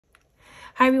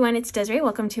Hi everyone, it's Desiree.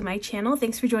 Welcome to my channel.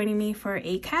 Thanks for joining me for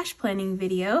a cash planning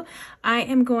video. I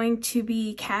am going to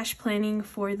be cash planning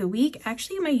for the week,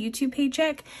 actually my YouTube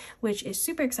paycheck, which is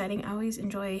super exciting. I always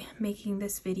enjoy making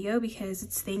this video because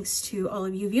it's thanks to all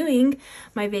of you viewing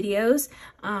my videos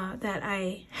that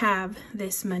I have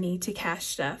this money to cash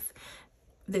stuff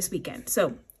this weekend.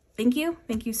 So thank you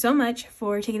so much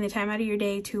for taking the time out of your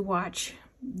day to watch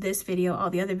this video, all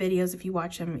the other videos if you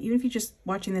watch them, even if you're just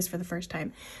watching this for the first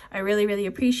time. I really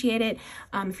appreciate it.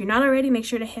 If you're not already, make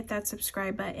sure to hit that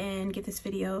subscribe button, give this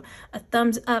video a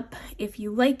thumbs up if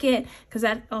you like it, because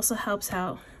that also helps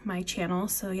out my channel.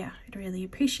 So yeah, I'd really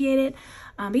appreciate it.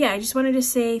 But yeah, I just wanted to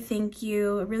say thank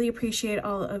you. I really appreciate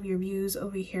all of your views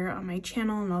over here on my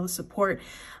channel and all the support,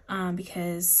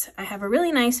 because I have a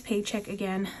really nice paycheck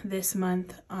again this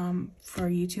month for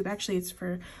YouTube. Actually, it's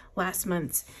for last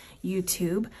month's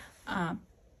YouTube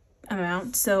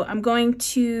amount. So I'm going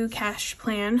to cash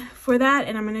plan for that,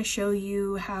 and I'm going to show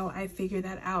you how I figure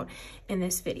that out in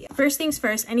this video. First things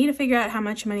first, I need to figure out how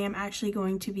much money I'm actually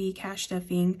going to be cash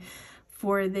stuffing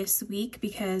for this week,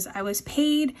 because I was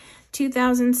paid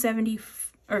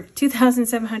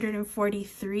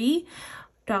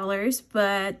 $2,743,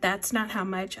 but that's not how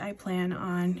much I plan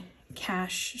on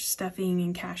cash stuffing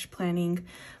and cash planning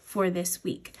for this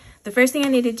week. The first thing I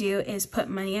need to do is put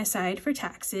money aside for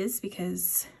taxes,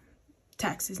 because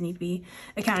taxes need to be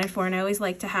accounted for, and I always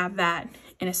like to have that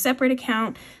in a separate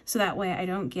account so that way I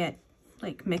don't get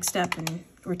like mixed up and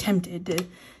or tempted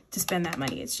to spend that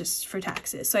money. It's just for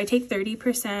taxes. So I take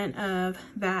 30% of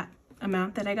that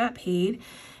amount that I got paid,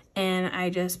 and I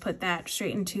just put that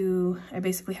straight into, I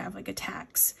basically have like a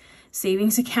tax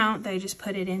savings account that I just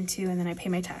put it into, and then I pay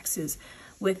my taxes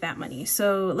with that money.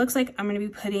 So it looks like I'm going to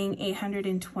be putting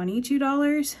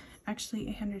 $822, actually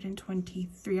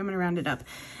 823, I'm going to round it up.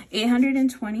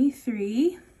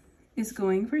 823 is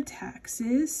going for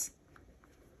taxes,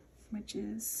 which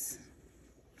is,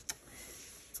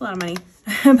 it's a lot of money,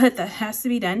 but that has to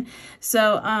be done.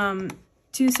 So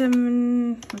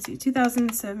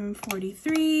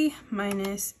 2,743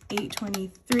 minus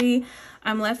 823,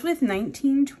 I'm left with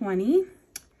 1920.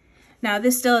 Now,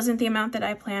 this still isn't the amount that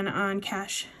I plan on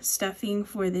cash stuffing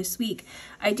for this week.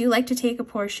 I do like to take a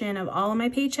portion of all of my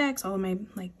paychecks, all of my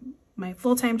my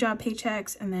full-time job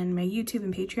paychecks, and then my YouTube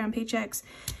and Patreon paychecks,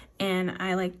 and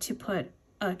I like to put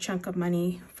a chunk of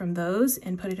money from those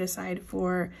and put it aside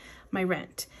for my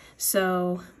rent.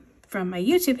 So from my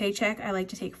YouTube paycheck, I like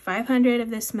to take 500 of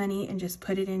this money and just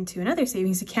put it into another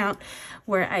savings account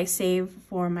where I save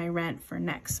for my rent for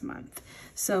next month.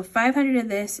 So 500 of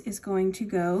this is going to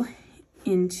go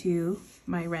into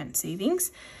my rent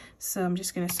savings. So I'm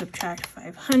just going to subtract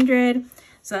 500.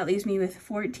 So that leaves me with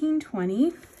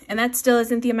 1420. And that still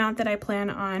isn't the amount that I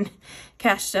plan on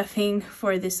cash stuffing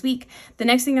for this week. The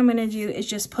next thing I'm going to do is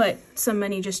just put some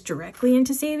money just directly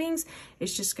into savings.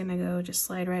 It's just going to go, just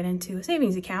slide right into a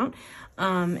savings account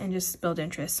and just build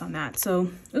interest on that.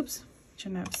 So, oops,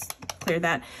 shouldn't have cleared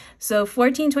that. So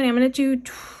 1420, I'm going to do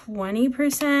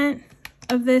 20%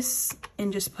 of this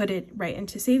and just put it right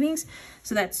into savings.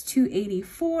 So that's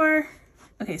 284.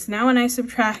 Okay, so now when I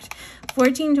subtract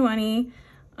 1420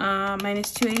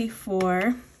 minus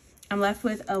 284, I'm left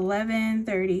with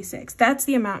 1136. That's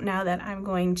the amount now that I'm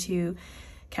going to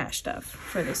cash stuff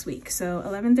for this week. So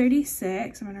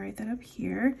 1136, I'm gonna write that up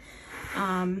here.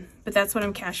 But that's what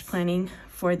I'm cash planning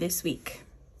for this week.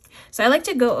 So I like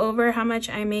to go over how much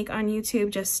I make on YouTube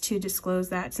just to disclose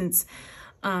that, since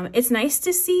it's nice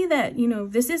to see that, you know,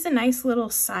 this is a nice little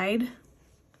side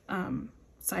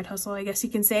hustle, I guess you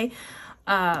can say.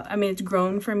 I mean, it's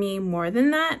grown for me more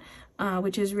than that,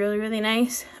 which is really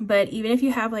nice. But even if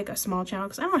you have like a small channel,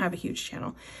 because I don't have a huge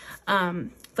channel,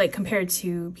 like compared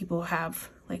to people who have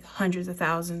like hundreds of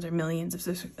thousands or millions of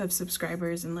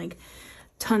subscribers and like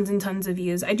tons and tons of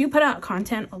views, I do put out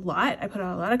content a lot. I put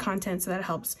out a lot of content, so that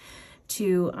helps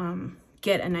to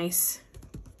get a nice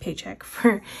paycheck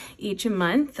for each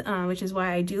month, which is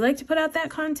why I do like to put out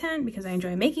that content, because I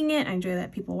enjoy making it. I enjoy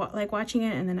that people like watching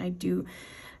it, and then I do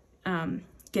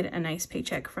get a nice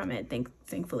paycheck from it,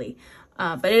 thankfully.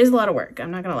 But it is a lot of work.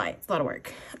 I'm not gonna lie, it's a lot of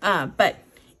work. But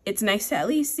it's nice to at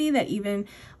least see that even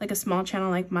like a small channel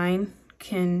like mine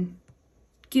can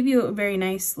give you a very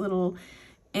nice little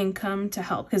income to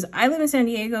help, because I live in San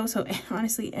Diego, so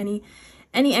honestly any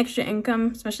extra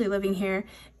income, especially living here,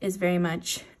 is very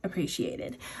much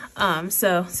appreciated.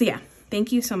 So yeah,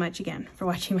 thank you so much again for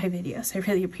watching my videos. I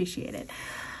really appreciate it.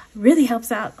 It really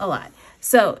helps out a lot.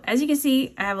 So as you can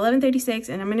see, I have 1136,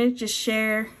 and I'm going to just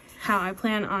share how I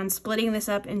plan on splitting this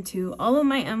up into all of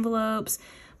my envelopes,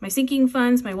 my sinking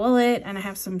funds, my wallet, and I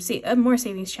have some more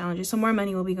savings challenges. So more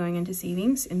money will be going into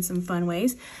savings in some fun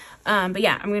ways. But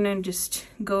yeah, I'm gonna just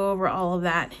go over all of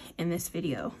that in this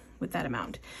video with that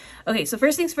amount. Okay, so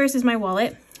first things first is my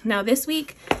wallet. Now this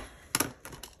week,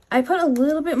 I put a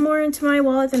little bit more into my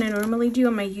wallet than I normally do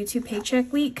on my YouTube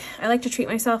Paycheck week. I like to treat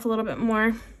myself a little bit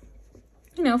more,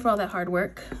 you know, for all that hard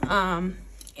work,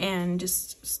 and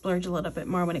just splurge a little bit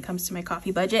more when it comes to my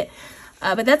coffee budget.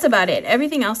 But that's about it.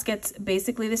 Everything else gets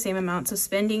basically the same amount. So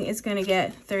spending is gonna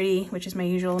get 30, which is my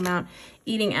usual amount.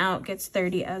 Eating out gets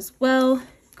 30 as well.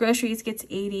 Groceries gets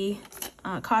 80.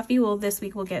 Coffee this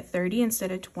week will get 30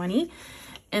 instead of 20.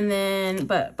 And then,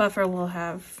 but buffer will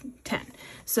have 10.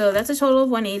 So that's a total of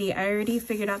 180. I already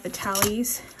figured out the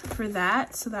tallies for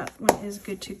that. So that one is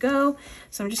good to go.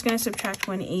 So I'm just gonna subtract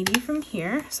 180 from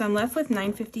here. So I'm left with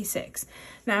 956.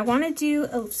 Now I wanna do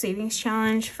a savings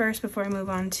challenge first before I move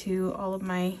on to all of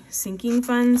my sinking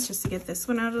funds, just to get this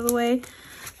one out of the way.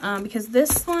 Because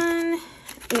this one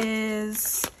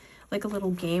is like a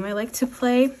little game I like to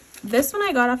play. This one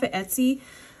I got off of Etsy.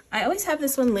 I always have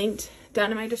this one linked down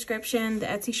in my description, the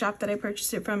Etsy shop that I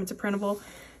purchased it from. It's a printable.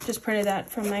 Just printed that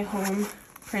from my home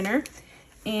printer.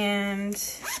 And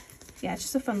yeah, it's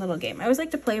just a fun little game. I always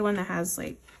like to play one that has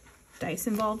like dice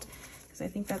involved because I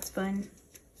think that's fun.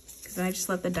 Because then I just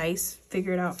let the dice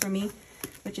figure it out for me,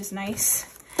 which is nice.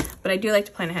 But I do like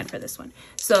to plan ahead for this one.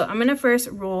 So I'm gonna first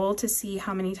roll to see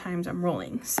how many times I'm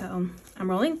rolling. So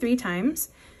I'm rolling 3 times.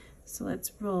 So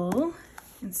let's roll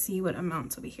and see what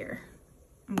amounts over here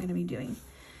I'm gonna be doing.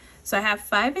 So I have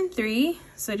 5 and 3,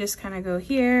 so just kind of go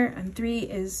here, and 3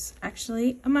 is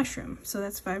actually a mushroom, so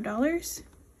that's $5.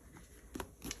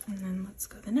 And then let's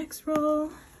go the next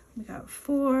roll. We got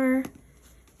 4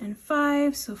 and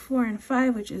 5, so 4 and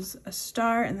 5, which is a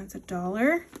star, and that's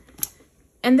 $1.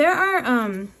 And there are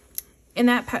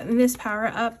in this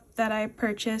power up that I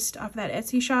purchased off that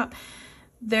Etsy shop,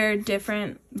 there are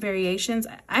different variations.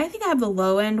 I think I have the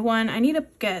low end one. I need to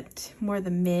get more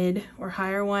the mid or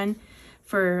higher one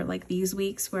for like these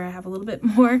weeks where I have a little bit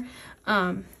more,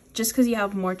 just because you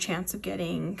have more chance of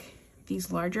getting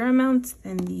these larger amounts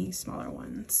than the smaller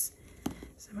ones.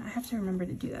 So I have to remember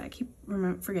to do that. I keep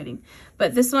forgetting.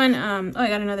 But this one, oh, I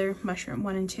got another mushroom,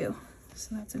 1 and 2.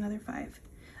 So that's another 5.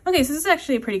 Okay, so this is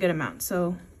actually a pretty good amount.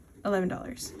 So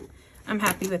 $11. I'm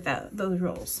happy with those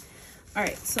rolls. All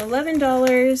right, so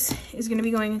 $11 is gonna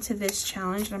be going into this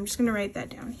challenge. And I'm just gonna write that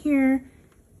down here.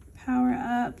 Power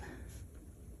up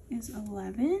is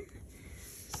 11,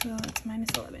 so it's minus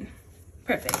 11.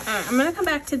 Perfect. I'm gonna come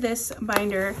back to this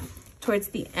binder towards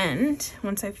the end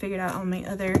once I've figured out all my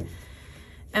other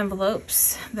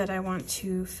envelopes that I want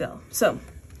to fill. So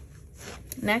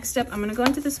next up, I'm gonna go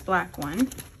into this black one.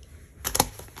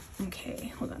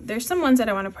 Okay, hold on. There's some ones that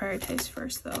I want to prioritize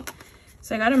first though.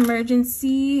 So I got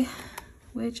emergency,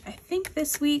 which I think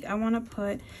this week I want to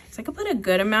put, so I could put a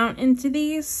good amount into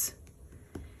these.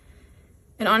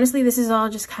 And honestly, this is all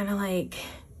just kind of like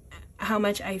how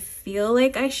much I feel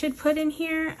like I should put in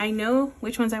here. I know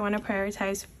which ones I want to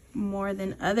prioritize more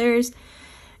than others.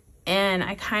 And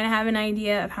I kind of have an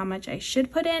idea of how much I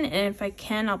should put in. And if I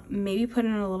can, I'll maybe put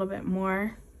in a little bit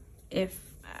more if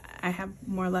I have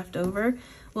more left over.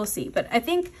 We'll see. But I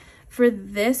think for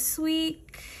this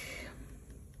week,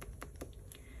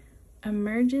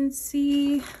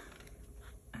 emergency,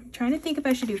 I'm trying to think if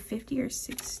I should do 50 or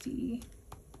 60.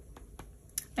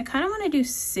 I kind of want to do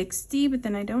 60, but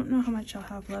then I don't know how much I'll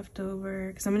have left over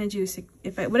because I'm going to do,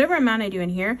 whatever amount I do in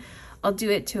here, I'll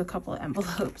do it to a couple of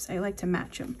envelopes. I like to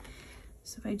match them.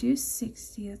 So if I do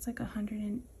 60, that's like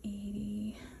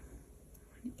 180,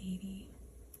 180.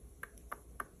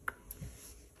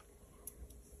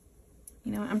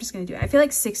 You know what? I'm just going to do it. I feel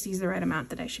like 60 is the right amount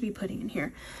that I should be putting in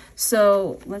here.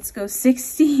 So let's go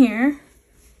 60 here.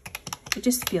 It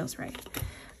just feels right.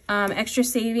 Extra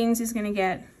savings is going to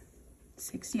get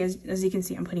 60. As you can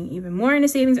see, I'm putting even more into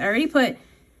savings. I already put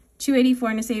 284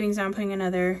 into savings. Now I'm putting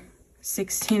another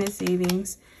 60 into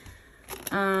savings.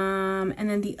 And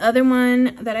then the other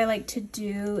one that I like to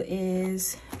do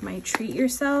is my treat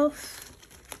yourself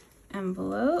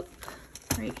envelope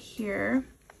right here.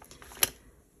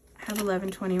 I have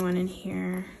 1121 in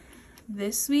here.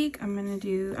 This week I'm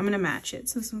gonna match it.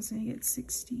 So this one's gonna get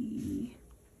 60.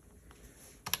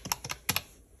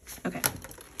 Okay.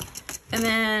 And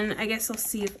then I guess I'll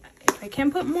see if I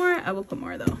can put more. I will put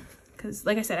more though. Because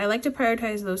like I said, I like to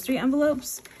prioritize those 3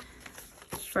 envelopes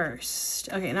first.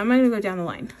 Okay, now I'm gonna go down the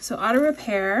line. So auto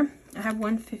repair, I have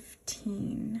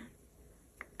 115.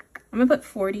 I'm gonna put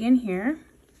 40 in here.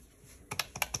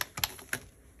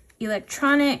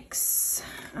 Electronics,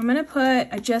 I'm gonna put,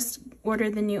 I just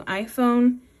ordered the new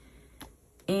iPhone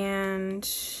And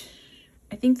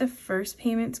I think the first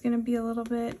payment's gonna be a little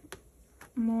bit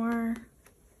more,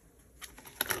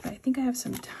 but I think I have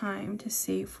some time to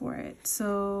save for it.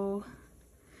 So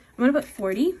I'm gonna put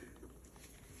 40.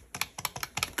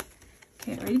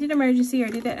 Okay, I already did emergency, I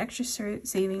already did that extra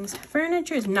savings.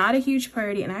 Furniture is not a huge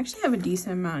priority, and I actually have a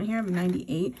decent amount here. I have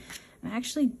 98. And I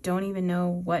actually don't even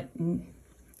know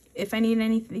if I need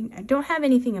anything. I don't have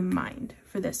anything in mind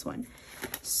for this one.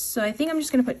 So I think I'm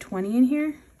just gonna put 20 in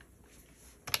here.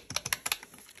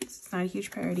 It's not a huge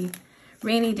priority.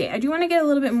 Rainy day. I do want to get a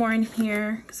little bit more in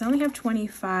here because I only have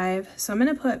 25. So I'm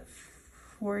gonna put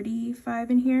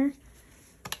 45 in here.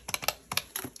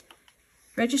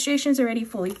 Registration's already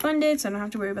fully funded, so I don't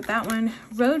have to worry about that one.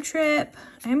 Road trip.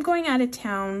 I am going out of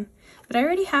town, but I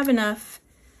already have enough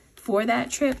for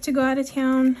that trip to go out of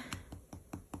town.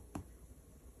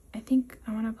 I think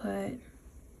I want to put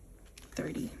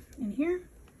 30 in here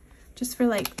just for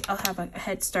like, I'll have a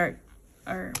head start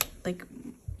or like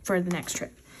for the next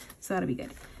trip. So that'll be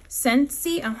good.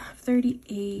 Scentsy, I'll have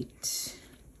 38.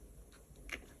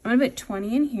 I'm gonna put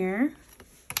 20 in here.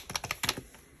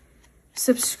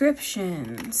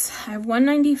 Subscriptions, I have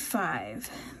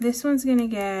 195. This one's gonna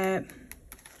get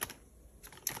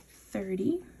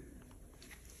 30.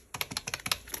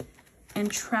 And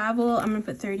travel, I'm gonna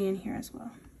put 30 in here as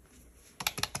well.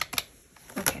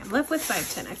 Okay, I'm left with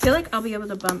 510. I feel like I'll be able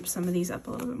to bump some of these up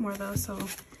a little bit more though, so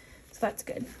that's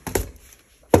good.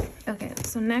 Okay,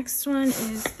 so next one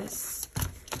is this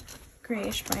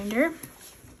grayish binder.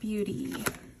 Beauty,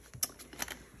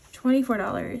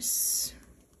 $24.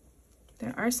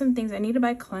 There are some things. I need to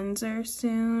buy cleanser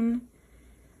soon.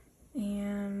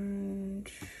 And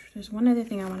there's one other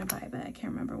thing I want to buy, but I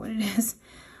can't remember what it is.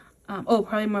 Oh,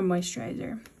 probably more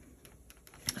moisturizer.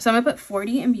 So I'm gonna put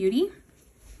 40 in beauty.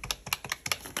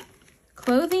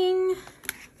 Clothing,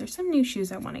 there's some new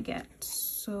shoes I want to get.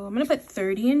 So I'm gonna put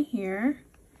 30 in here.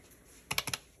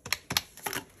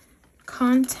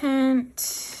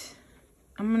 Content,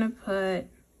 I'm gonna put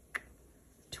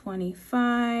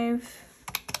 25.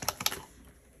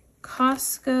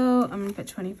 Costco, I'm gonna put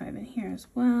 25 in here as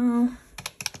well.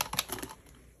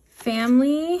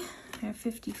 Family, I have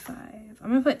 55. I'm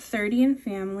gonna put 30 in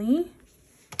family.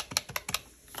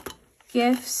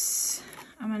 Gifts,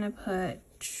 I'm gonna put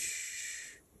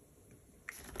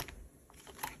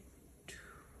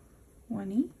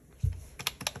 20.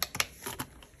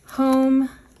 Home,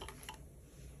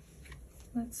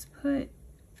 let's put,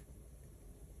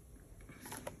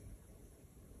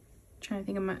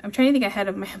 I'm trying to think ahead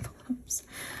of my envelopes.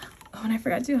 Oh, and I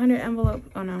forgot 200 envelope.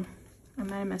 Oh no, I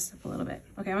might have messed up a little bit.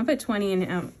 Okay, I'm gonna put 20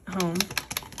 in home.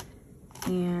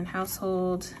 And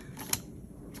household,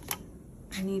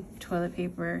 I need toilet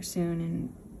paper soon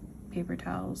and paper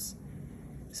towels.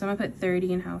 So I'm gonna put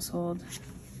 30 in household.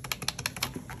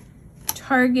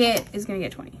 Target is gonna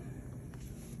get 20.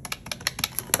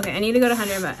 Okay, I need to go to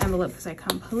 100 envelope because I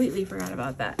completely forgot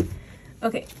about that.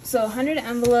 Okay, so 100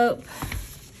 envelope.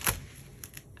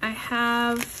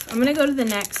 I'm gonna go to the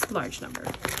next large number.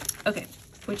 Okay,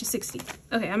 which is 60.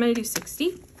 Okay, I'm gonna do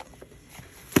 60.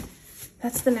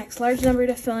 That's the next large number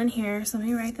to fill in here. So let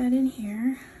me write that in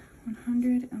here.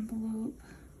 100 envelope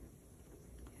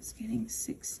is getting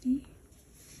 60.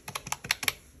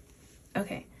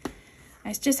 Okay,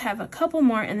 I just have a couple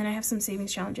more and then I have some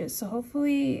savings challenges. So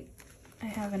hopefully I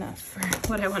have enough for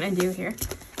what I wanna do here.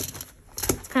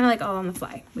 It's kind of like all on the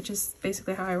fly, which is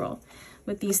basically how I roll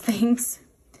with these things.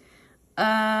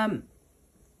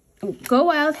 Go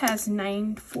Wild has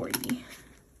 940.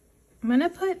 I'm gonna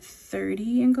put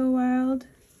 30 in Go Wild.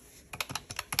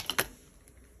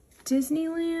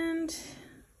 Disneyland.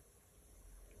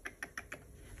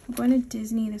 I'm going to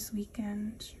Disney this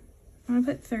weekend. I'm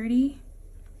gonna put 30.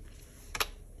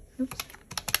 Oops.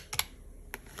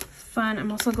 Fun.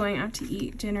 I'm also going out to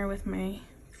eat dinner with my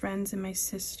friends and my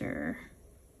sister.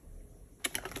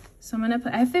 So I'm gonna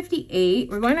put, I have 58.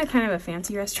 We're going to kind of a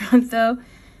fancy restaurant though.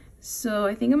 So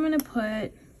I think I'm gonna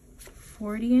put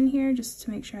 40 in here just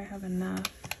to make sure I have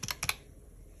enough.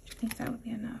 I think that would be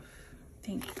enough. I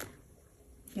think.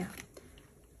 Yeah.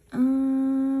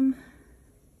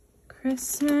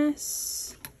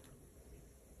 Christmas.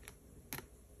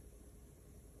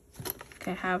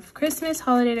 Okay, I have Christmas,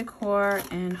 holiday decor,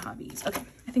 and hobbies. Okay,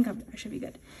 I think I should be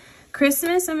good.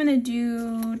 Christmas, I'm gonna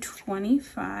do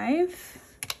 25.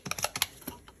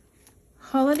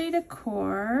 Holiday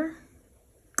decor,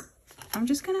 I'm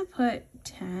just gonna put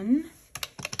 10.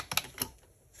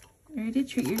 Ready to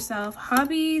treat yourself.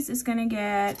 Hobbies is gonna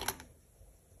get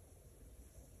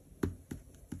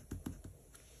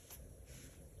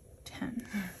 10.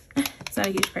 It's not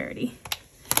a huge priority.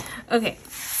 Okay,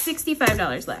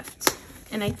 $65 left.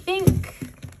 And I think,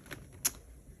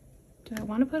 do I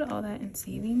want to put all that in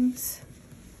savings?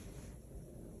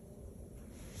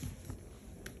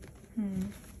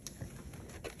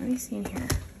 Let me see in here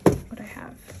what I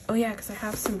have. Oh yeah, because I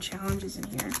have some challenges in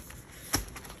here.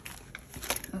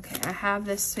 Okay, I have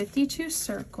this 52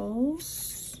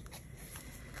 circles.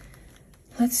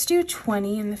 Let's do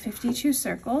 20 in the 52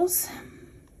 circles.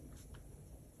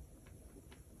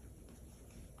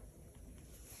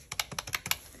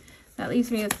 That leaves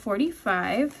me with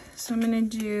 45. So I'm gonna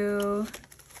do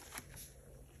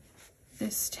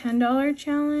this $10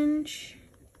 challenge.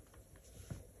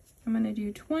 I'm gonna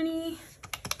do 20.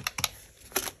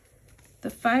 The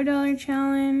 $5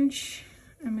 challenge,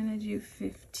 I'm gonna do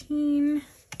 15.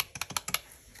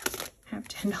 I have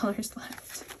 $10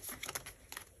 left.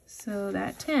 So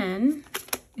that 10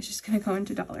 is just gonna go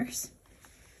into dollars.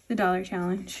 The dollar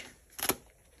challenge.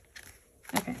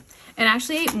 Okay. And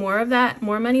actually more of that,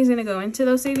 more money is gonna go into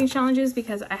those savings challenges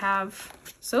because I have,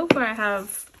 so far I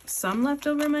have some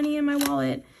leftover money in my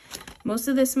wallet. Most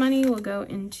of this money will go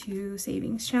into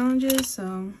savings challenges,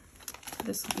 so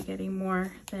this will be getting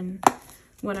more than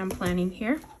what I'm planning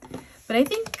here. But I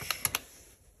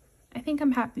think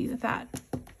I'm happy with that.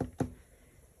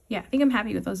 Yeah, I think I'm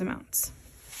happy with those amounts.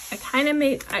 I kind of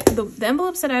made, the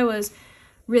envelopes that I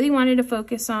really wanted to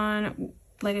focus on,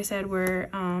 like I said,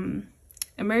 were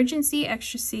emergency,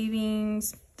 extra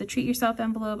savings, the treat yourself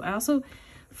envelope. I also,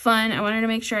 fun, I wanted to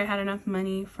make sure I had enough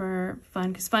money for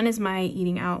fun, because fun is my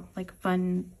eating out, like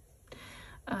fun,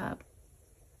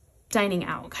 dining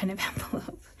out kind of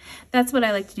envelope. That's what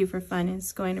I like to do for fun,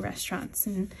 is going to restaurants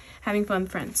and having fun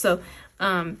with friends. So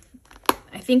I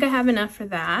think I have enough for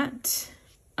that.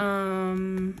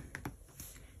 And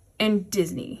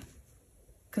Disney,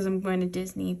 because I'm going to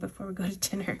Disney before we go to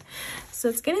dinner. So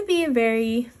it's going to be a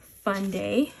very fun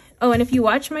day. Oh, and if you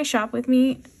watch my shop with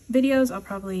me videos, I'll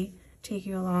probably take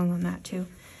you along on that too.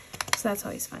 So that's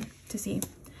always fun to see.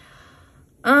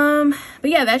 But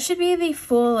yeah, that should be the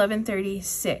full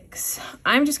 1136.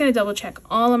 I'm just going to double check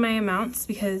all of my amounts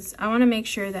because I want to make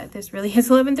sure that this really is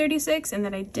 1136 and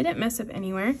that I didn't mess up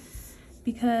anywhere,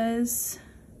 because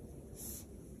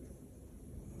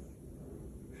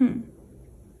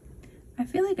I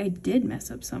feel like I did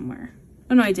mess up somewhere.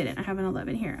 Oh no, I didn't. I have an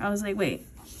 11 here. I was like, wait,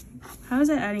 how is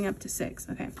that adding up to 6?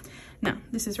 Okay, no,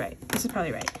 this is right. This is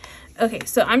probably right. Okay,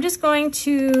 so I'm just going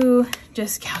to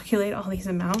just calculate all these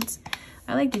amounts.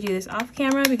 I like to do this off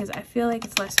camera because I feel like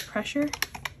it's less pressure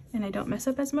and I don't mess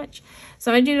up as much.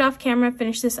 So I'm gonna do it off camera,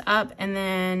 finish this up, and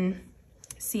then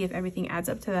see if everything adds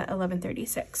up to that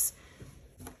 1136.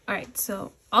 All right,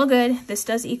 so all good. This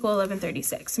does equal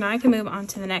 1136. Now I can move on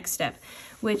to the next step,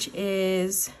 which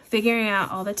is figuring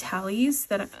out all the tallies,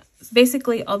 that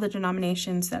basically all the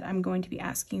denominations that I'm going to be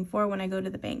asking for when I go to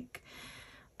the bank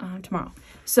tomorrow.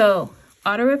 So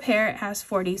auto repair, it has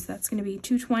 40, so that's gonna be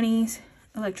 220s.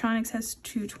 Electronics has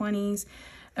 220s.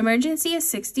 Emergency is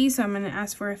 60, so I'm gonna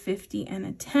ask for a 50 and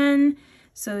a 10.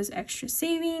 So is extra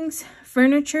savings.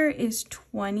 Furniture is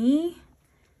 20.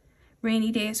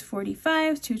 Rainy day is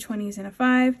 45, 2 20s and a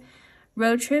 5.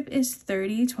 Road trip is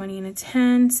 30, 20 and a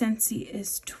 10. Scentsy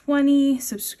is 20.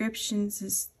 Subscriptions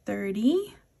is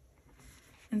 30.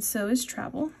 And so is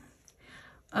travel.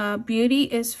 Beauty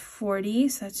is 40,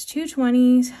 so that's 2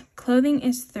 20s. Clothing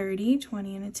is 30,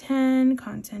 20 and a 10.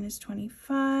 Content is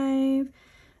 25,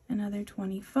 another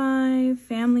 25.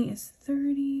 Family is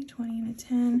 30, 20 and a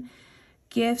 10.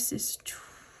 Gifts is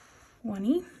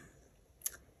 20.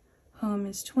 Home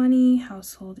is 20.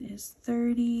 Household is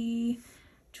 30,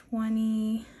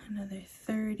 20, another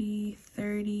 30,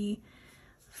 30.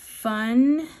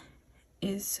 Fun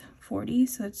is 40,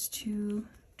 so that's 2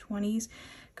 20s.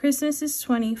 Christmas is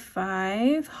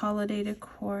 25. Holiday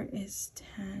decor is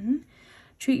 10.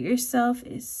 Treat yourself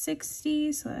is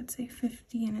 60, so that's a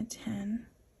 50 and a 10.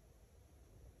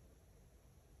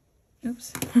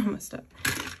 Oops, I messed up.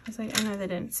 I was like, I know that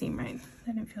didn't seem right.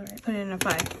 That didn't feel right. Put it in a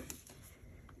 5.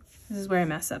 This is where I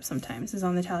mess up sometimes, is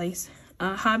on the tallies.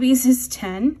 Hobbies is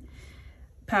 10.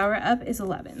 Power up is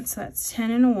 11, so that's 10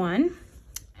 and a 1.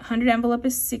 100 envelope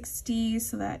is 60,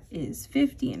 so that is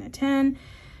 50 and a 10.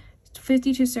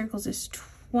 52 circles is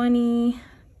 20.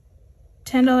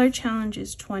 $10 challenge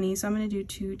is 20, so I'm going to do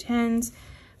 2 10s.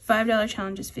 $5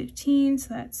 challenge is 15,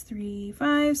 so that's 3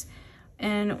 5s.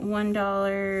 And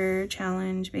 $1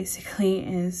 challenge basically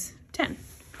is 10.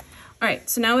 All right,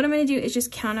 so now what I'm going to do is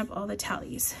just count up all the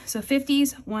tallies. So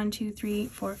 50s, 1 2 3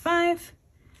 4 5.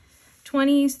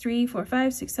 20s, 3 4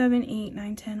 5 6 7 8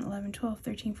 9 10 11 12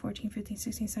 13 14 15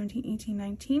 16 17 18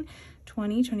 19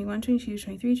 20 21 22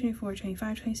 23 24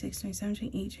 25 26 27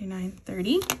 28 29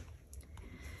 30.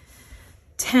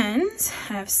 10s,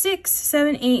 I have 6,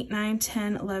 7, 8, 9,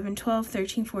 10, 11, 12,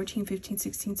 13, 14, 15,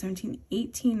 16, 17,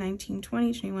 18, 19,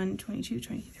 20, 21, 22,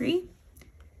 23.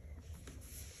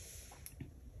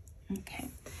 Okay.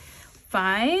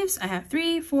 5s, I have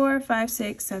 3, 4, 5,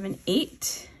 6, 7,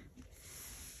 8.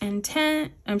 And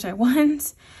 10, I'm sorry,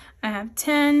 1s, I have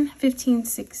 10, 15,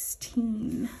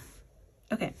 16.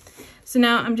 Okay, so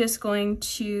now I'm just going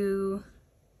to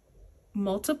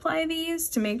multiply these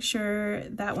to make sure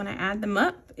that when I add them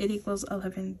up, it equals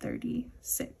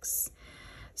 1136.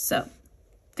 So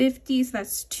 50s,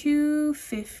 that's 2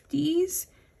 50s,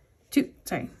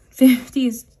 50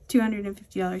 is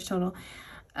 $250 total.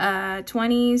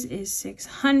 20s is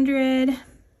 600,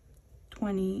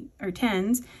 20 or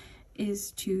 10s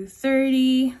is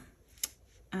 230,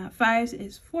 5s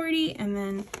is 40, and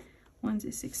then 1s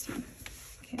is 16.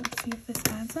 Okay, let's see if this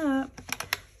adds up.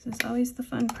 This is always the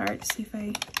fun part, to see if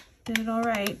I did it all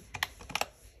right.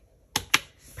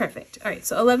 Perfect. All right,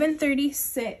 so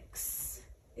 1136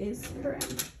 is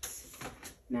correct.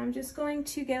 Now I'm just going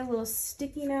to get a little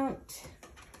sticky note.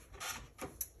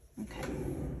 Okay.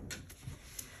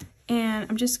 And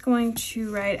I'm just going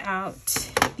to write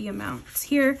out the amounts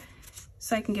here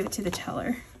so I can give it to the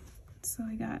teller. So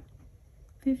I got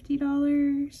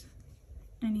 $50.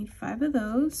 I need 5 of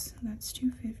those. That's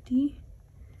 $250.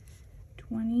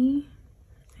 20.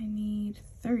 I need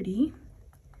 30.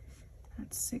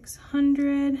 That's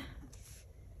 600.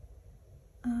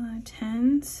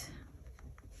 10s.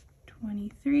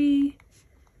 23.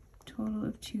 Total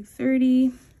of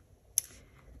 230.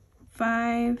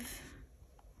 5,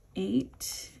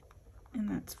 8, and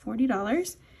that's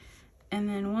 $40. And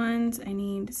then 1s, I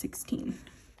need 16.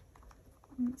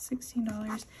 That's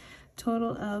 $16.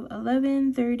 Total of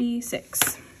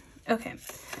 1136. Okay,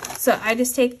 so I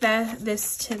just take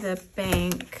this to the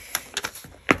bank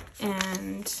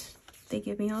and they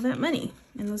give me all that money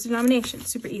in those denominations.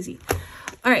 Super easy.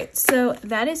 All right, so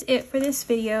that is it for this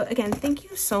video. Again, thank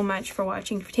you so much for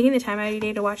watching, for taking the time out of your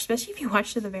day to watch, especially if you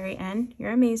watched to the very end. You're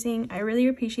amazing. I really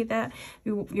appreciate that.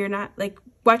 You're not like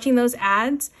watching those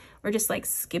ads or just like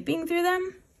skipping through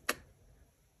them.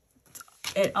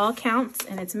 It all counts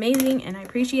and it's amazing and I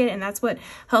appreciate it, and that's what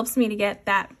helps me to get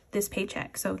this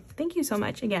paycheck. So thank you so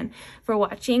much again for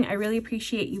watching. I really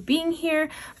appreciate you being here.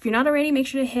 If you're not already, make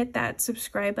sure to hit that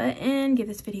subscribe button, give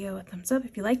this video a thumbs up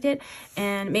if you liked it,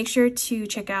 and make sure to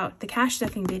check out the cash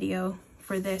stuffing video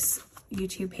for this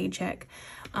YouTube paycheck,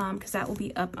 because that will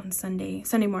be up on Sunday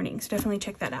morning, so definitely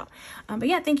check that out. But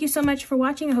yeah, thank you so much for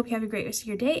watching. I hope you have a great rest of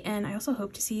your day, and I also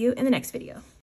hope to see you in the next video.